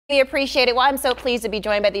We appreciate it. Well, I'm so pleased to be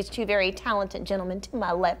joined by these two very talented gentlemen to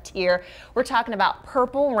my left here. We're talking about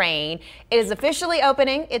Purple Rain. It is officially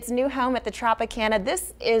opening its new home at the Tropicana.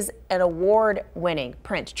 This is an award-winning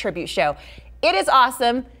Prince tribute show. It is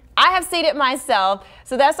awesome. I have seen it myself,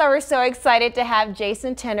 so that's why we're so excited to have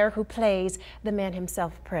Jason Tenor, who plays the man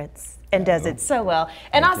himself, Prince, and does it so well.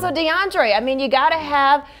 And also DeAndre, I mean, you gotta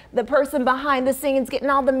have the person behind the scenes getting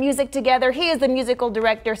all the music together. He is the musical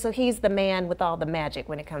director, so he's the man with all the magic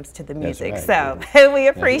when it comes to the music. So we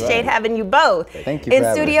appreciate having you both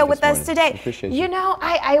in studio with us today. You know,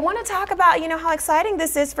 I wanna talk about, you know, how exciting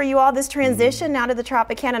this is for you all, this transition now to the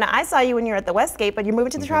Tropicana. Now, I saw you when you were at the Westgate, but you're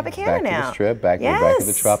moving to the Tropicana now. Back to the Strip, back to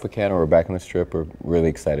the Tropicana. We're back on the Strip. We're really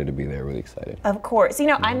excited to be there, really excited. Of course. You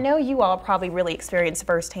know, I know you all probably really experienced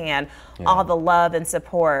firsthand all the love and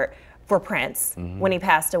support for Prince when he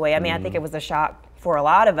passed away. I mean, I think it was a shock for a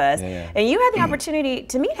lot of us. And you had the opportunity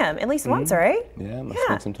to meet him at least once, right? Yeah, I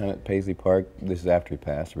spent some time at Paisley Park. This is after he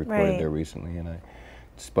passed. I recorded there recently, and I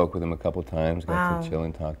spoke with him a couple times, got to chill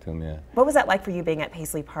and talk to him, What was that like for you being at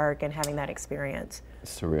Paisley Park and having that experience?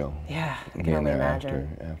 Surreal. Yeah, I can only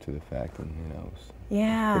imagine. After the fact, and you know, it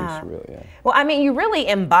was pretty surreal, Well, I mean, you really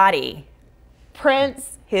embody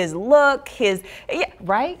Prince, his look, his,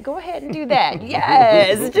 right? Go ahead and do that.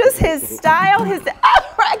 Yes, just his style,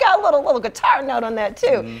 I got a little guitar note on that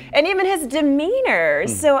too. And even his demeanor.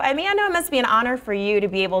 So, I mean, I know it must be an honor for you to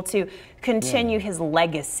be able to continue his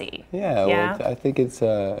legacy. Well, I think it's,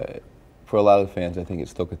 for a lot of the fans, I think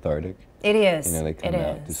it's still cathartic. It is. You know, they come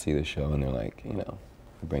out to see the show and they're like, you know,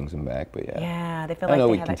 it brings them back, but they feel like I know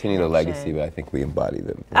we continue the legacy, but I think we embody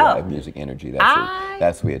the live music energy.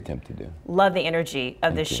 That's what we attempt to do. Love the energy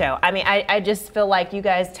of this show. I mean, I just feel like you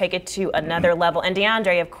guys take it to another level. And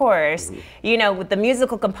DeAndre, of course, you know, with the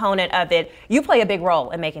musical component of it, you play a big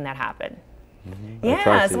role in making that happen.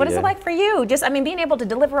 So what is it like for you? Just, I mean, being able to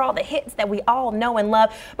deliver all the hits that we all know and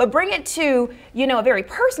love, but bring it to, you know, a very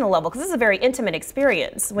personal level, because this is a very intimate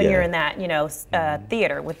experience when you're in that, you know,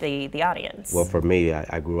 theater with the audience. Well, for me,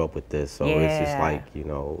 I grew up with this, so it's just like, you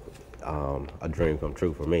know, a dream come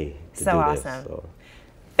true for me to do awesome. This. So.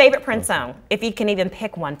 Favorite Prince song, if you can even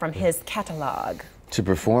pick one from his catalog? To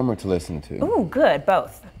perform or to listen to? Ooh, good,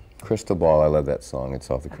 both. Crystal Ball, I love that song.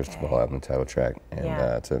 It's off the Crystal Ball album, title track.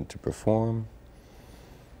 And to perform,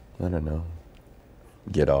 I don't know.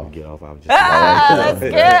 Get Off. Get Off. I was just that's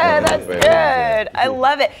good. That's good. I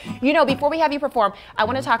love it. You know, before we have you perform, I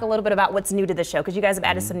want to talk a little bit about what's new to the show, because you guys have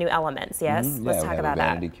added some new elements. Yes, let's talk about that. We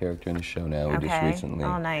have a vanity character in the show now. We just recently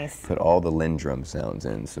put all the Lindrum sounds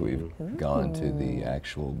in, so we've gone to the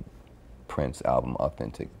actual Prince album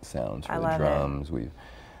authentic sounds for the drums. We've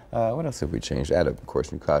what else have we changed? Added, of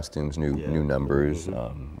course, new costumes, new numbers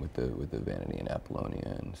with the Vanity and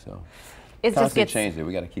Apollonia, and so. It just gets changed it.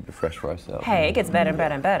 We got to keep it fresh for ourselves. Hey, it gets better and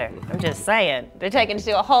better and better. I'm just saying. They're taking it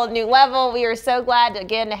to a whole new level. We are so glad,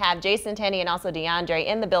 again, to have Jason Tenor and also DeAndre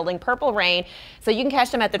in the building, Purple Rain. So you can catch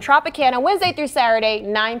them at the Tropicana Wednesday through Saturday,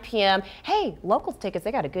 9 p.m. Hey, locals tickets,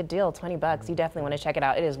 they got a good deal, $20. You definitely want to check it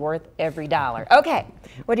out. It is worth every dollar. Okay,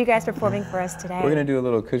 what are you guys performing for us today? We're going to do a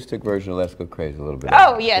little acoustic version of Let's Go Crazy a little bit.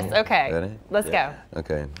 Oh, yes, okay. Ready? Let's go.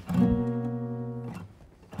 Okay.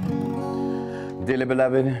 Dearly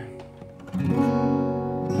beloved,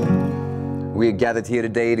 we are gathered here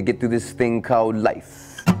today to get through this thing called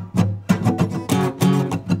life.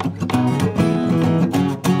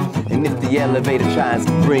 And if the elevator tries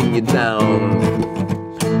to bring you down,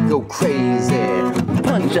 go crazy,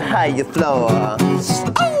 punch a higher floor.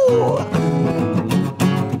 Oh!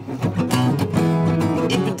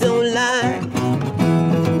 If you don't like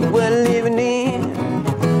what we're living in,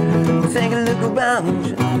 take a look around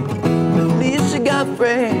you. At least you got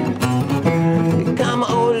friends. Come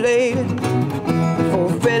on, old lady, for a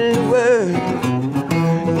friendly word.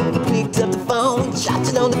 Picked up the phone, shot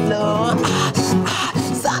it on the floor.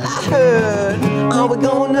 That's all I heard. Are we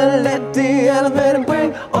gonna let the elevator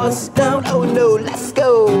bring us down? Oh no, let's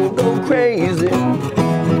go crazy,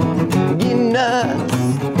 get nuts.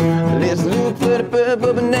 Let's look for the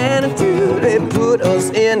purple banana too. They put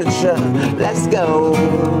us in the truck. Let's go.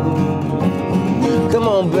 Come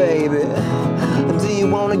on, baby. Do you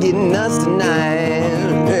wanna get nuts tonight?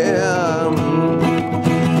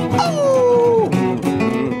 Oh!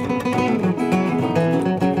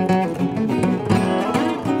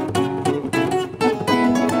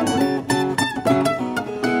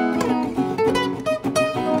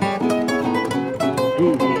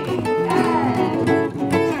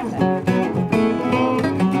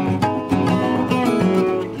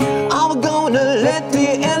 Are we gonna let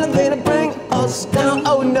the elevator bring us down?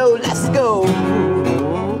 Oh no, let's go.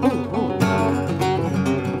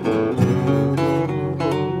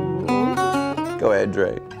 Go ahead,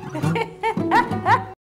 Dre.